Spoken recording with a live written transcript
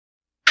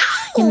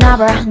You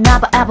never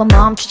ever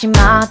멈추지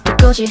마. 또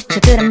굳이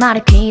저들의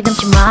말에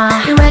귀담지 마.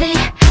 You ready?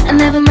 I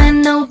never met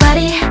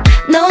nobody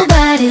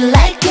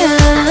like you.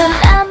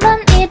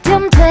 나만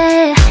잊으면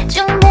돼.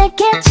 쭉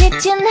내게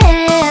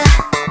직진해.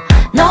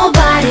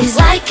 Nobody's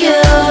like you,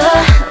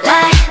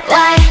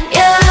 like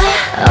you.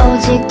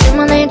 오직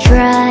둘만의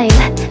drive.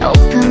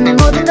 오픈해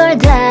모든 걸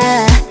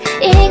다.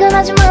 이건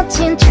아주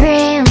멋진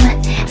dream.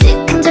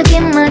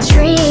 즉흥적인 my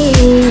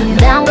dream.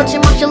 난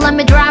거침없이 let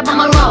me drive, I'm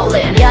a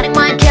rolling. Yachting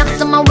my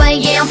caps on my way,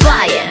 yeah I'm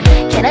flying.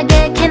 Can I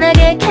get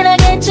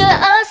you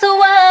어서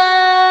와.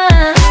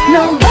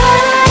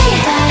 Nobody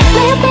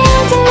내 옆에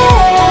앉을래.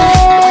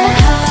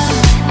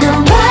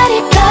 Nobody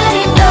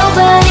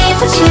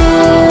but you.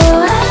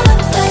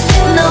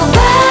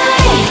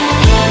 Nobody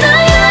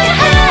너여야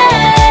해.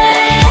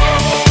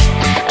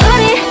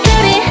 우리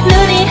둘이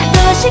눈이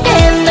부시게.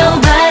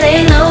 Nobody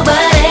 1,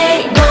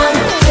 2,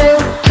 3,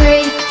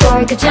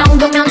 4 그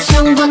정도면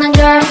충분한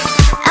걸.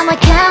 I'm a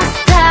can't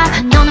stop.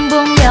 너는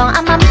분명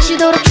아마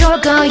미치도록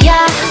좋을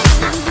거야.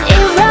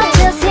 0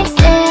 to 6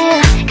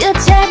 그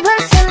짧은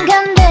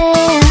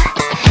순간에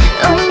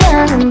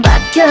운명은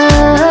바뀌어.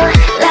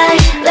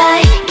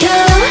 like you.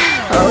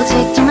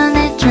 오직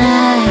둘만의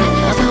drive.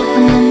 어서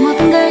오픈해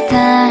모든 걸 다.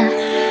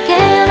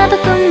 깨어나도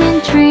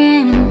꿈인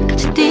dream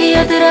같이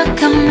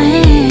뛰어들어가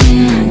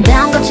me.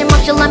 난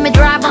거침없이 let me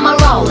drive, I'm a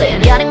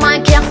rolling. Yachting my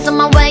caps on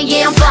my way,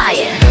 yeah I'm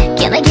flying.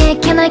 Can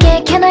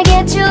I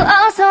get you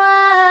어서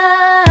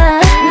와.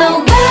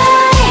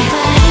 Nobody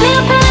내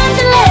옆에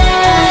앉을래.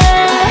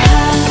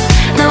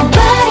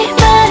 Nobody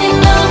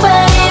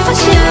but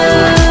you.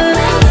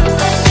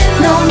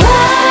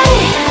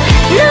 Nobody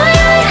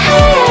너여야 해.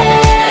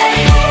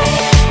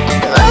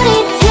 우리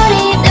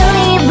둘이 눈이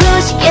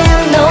부시게.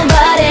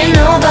 Nobody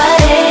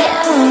nobody.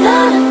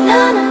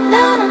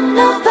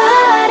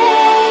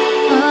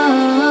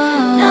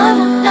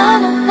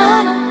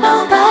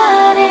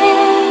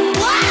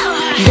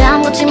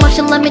 난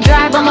거침없이 let me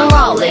drive, I'm a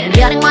rolling.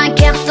 Yachting my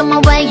caps on my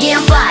way, yeah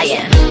I'm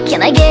flying.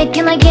 Can I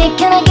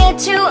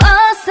get you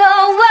어서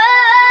와.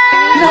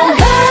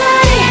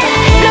 Nobody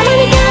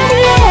너만이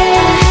가질래.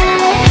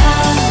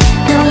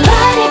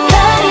 Nobody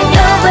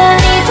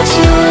but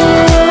you.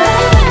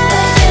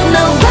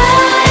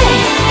 Nobody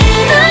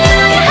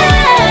너여야 해.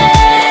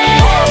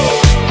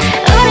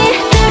 우리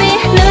둘이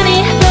눈이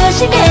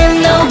부시게.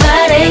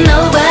 Nobody 1, 2,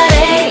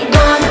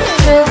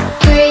 3,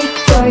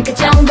 4 그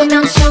정도면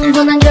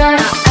충분한 걸.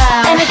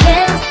 And I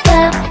can't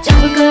stop.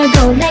 점을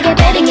끌고 내게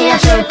베링해야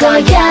줄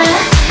거야. 1,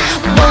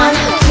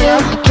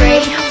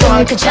 2, 3,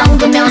 4 그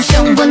정도면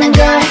충분한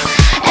걸.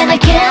 And I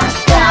can't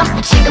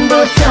stop.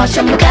 지금부터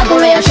전부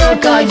각오해야 줄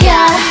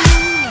거야.